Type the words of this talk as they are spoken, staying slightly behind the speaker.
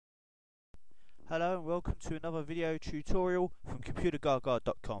Hello and welcome to another video tutorial from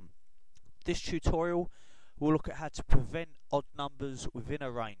ComputerGaga.com. This tutorial will look at how to prevent odd numbers within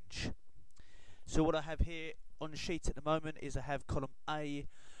a range. So what I have here on the sheet at the moment is I have column A,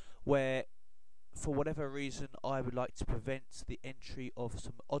 where for whatever reason I would like to prevent the entry of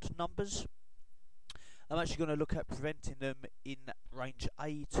some odd numbers. I'm actually going to look at preventing them in range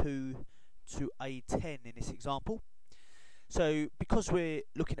A2 to A10 in this example. So because we're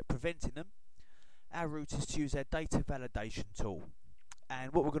looking at preventing them, our route is to use our data validation tool,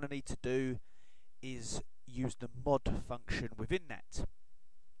 and what we're going to need to do is use the mod function within that.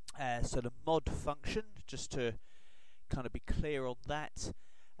 So the mod function, just to kind of be clear on that,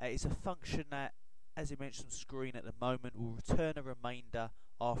 is a function that, as it mentioned on the screen at the moment, will return a remainder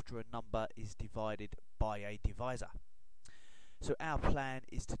after a number is divided by a divisor. So our plan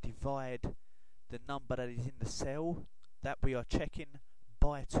is to divide the number that is in the cell that we are checking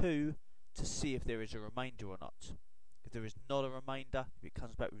by 2 to see if there is a remainder or not. If there is not a remainder, if it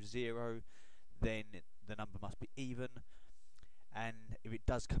comes back with 0, then the number must be even, and if it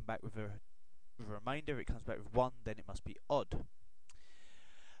does come back with a remainder, if it comes back with 1, then it must be odd.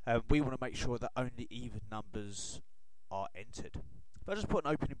 We want to make sure that only even numbers are entered. If I just put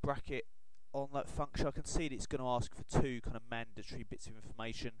an opening bracket on that function, I can see that it's going to ask for 2 kind of mandatory bits of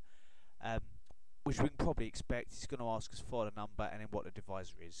information, which we can probably expect. It's going to ask us for the number and then what the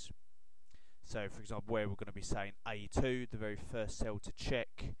divisor is. So for example, where we're going to be saying A2, the very first cell to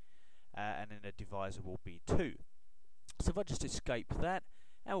check, and then the divisor will be 2. So if I just escape that,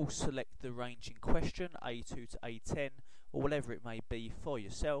 I will select the range in question, A2 to A10, or whatever it may be for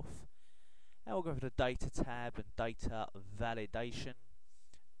yourself. And we'll go for the data tab and data validation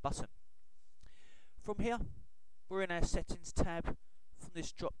button. From here, we're in our settings tab. From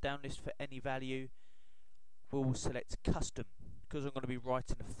this drop down list for any value, we'll select custom. Because I'm going to be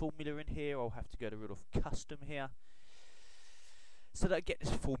writing a formula in here, I'll have to go to rid of custom here. So that I get this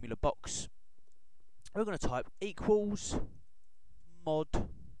formula box, we're going to type equals mod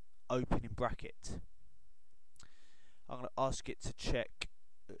opening bracket. I'm going to ask it to check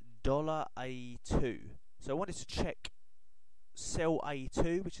 $A2. So I want it to check cell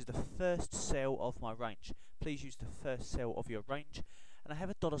A2, which is the first cell of my range. Please use the first cell of your range. And I have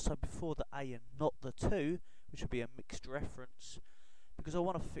a dollar sign before the A and not the 2, which will be a mixed reference, because I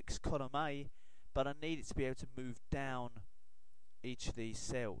want to fix column A, but I need it to be able to move down each of these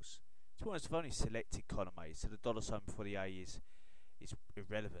cells. To be honest, I've only selected column A, so the dollar sign before the A is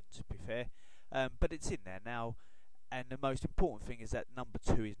irrelevant, to be fair, but it's in there now. And the most important thing is that number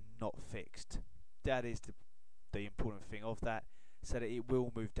 2 is not fixed. That is the important thing of that, so that it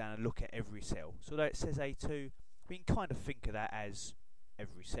will move down and look at every cell. So although it says A2, we can kind of think of that as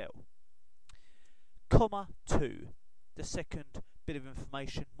every cell. Comma 2. The second bit of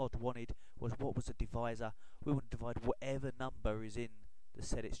information mod wanted was what was the divisor. We want to divide whatever number is in the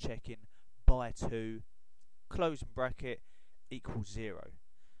set it's checking by 2, closing bracket, equals 0.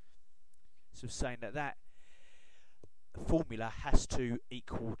 So saying that that formula has to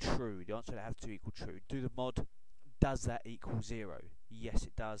equal true. The answer has to equal true. Do the mod. Does that equal 0? Yes,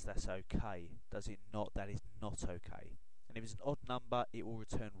 it does. That's okay. Does it not? That is not okay. And if it's an odd number, it will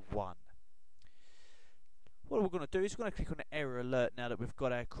return 1. What we're going to do is we're going to click on the error alert now that we've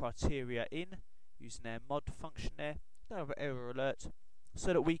got our criteria in, using our mod function there. Another error alert,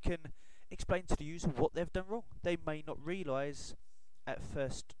 so that we can explain to the user what they've done wrong. They may not realise at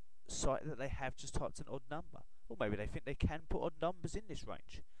first sight that they have just typed an odd number, or maybe they think they can put odd numbers in this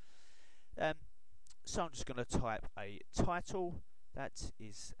range. So I'm just going to type a title that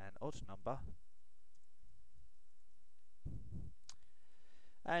is an odd number,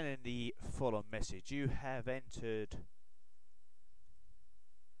 and in the follow message, you have entered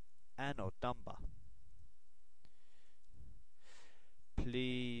an odd number.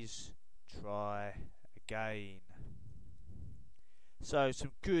 Please try again. So some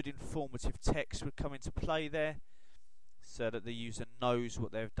good informative text would come into play there, so that the user knows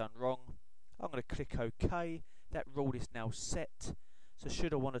what they've done wrong. I'm going to click OK. That rule is now set. So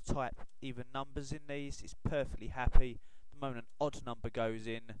should I want to type even numbers in these, it's perfectly happy. The moment an odd number goes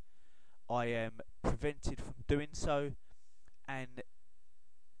in, I am prevented from doing so, and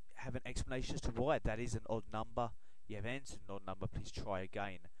have an explanation as to why that is an odd number. You have entered an odd number, please try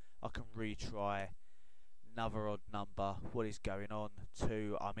again. I can retry another odd number. What is going on?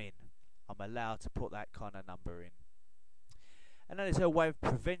 2, I'm in. I'm allowed to put that kind of number in. And that is a way of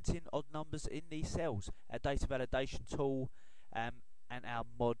preventing odd numbers in these cells. Our data validation tool and our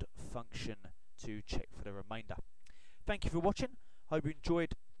mod function to check for the remainder. Thank you for watching. Hope you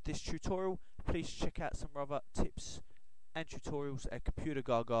enjoyed this tutorial. Please check out some other tips and tutorials at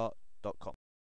ComputerGaga.com.